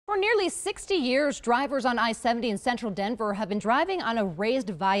nearly 60 years, drivers on I-70 in central Denver have been driving on a raised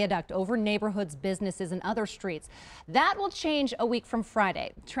viaduct over neighborhoods, businesses, and other streets. That will change a week from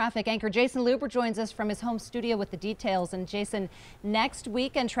Friday. Traffic anchor Jason Luber joins us from his home studio with the details. And Jason, next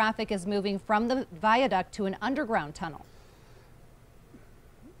weekend traffic is moving from the viaduct to an underground tunnel.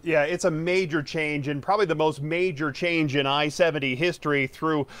 Yeah, it's a major change, and probably the most major change in I-70 history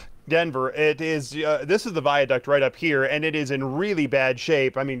through Denver. It is this is the viaduct right up here, and it is in really bad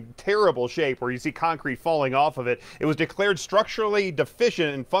shape. I mean, terrible shape, where you see concrete falling off of it. It was declared structurally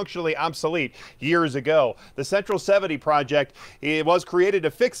deficient and functionally obsolete years ago. The Central 70 project, it was created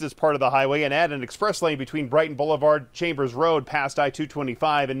to fix this part of the highway and add an express lane between Brighton Boulevard, Chambers Road, past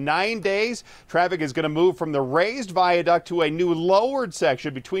I-225. In 9 days, traffic is going to move from the raised viaduct to a new lowered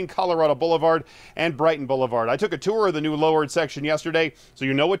section between Colorado Boulevard and Brighton Boulevard. I took a tour of the new lowered section yesterday, so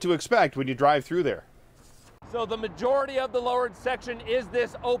you know what to expect when you drive through there. So the majority of the lowered section is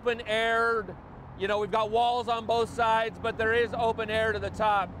this open air. You know, we've got walls on both sides, but there is open air to the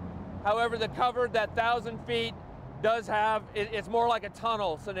top. However, the covered, that 1,000 feet, does have, it's more like a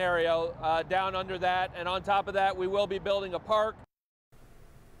tunnel scenario down under that. And on top of that, we will be building a park.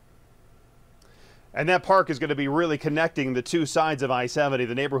 And that park is going to be really connecting the two sides of I-70,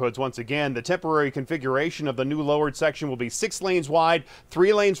 the neighborhoods once again. The temporary configuration of the new lowered section will be 6 lanes wide,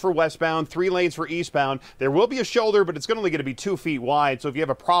 3 lanes for westbound, 3 lanes for eastbound. There will be a shoulder, but it's only going to be 2 feet wide. So if you have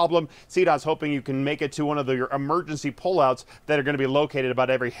a problem, CDOT's hoping you can make it to one of the emergency pullouts that are going to be located about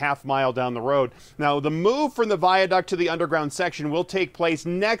every half mile down the road. Now, the move from the viaduct to the underground section will take place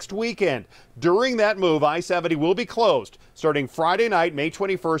next weekend. During that move, I-70 will be closed starting Friday night, May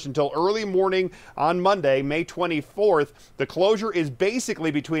 21st, until early morning on Monday, May 24th. The closure is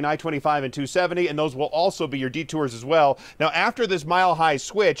basically between I-25 and 270, and those will also be your detours as well. Now, after this mile-high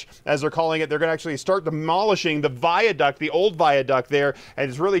switch, as they're calling it, they're going to actually start demolishing the viaduct, the old viaduct there, and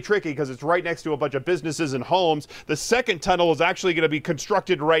it's really tricky because it's right next to a bunch of businesses and homes. The second tunnel is actually going to be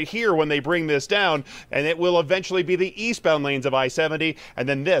constructed right here when they bring this down, and it will eventually be the eastbound lanes of I-70, and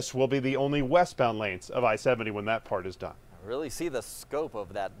then this will be the only westbound lanes of I-70 when that part is done. Really see the scope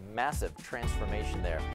of that massive transformation there.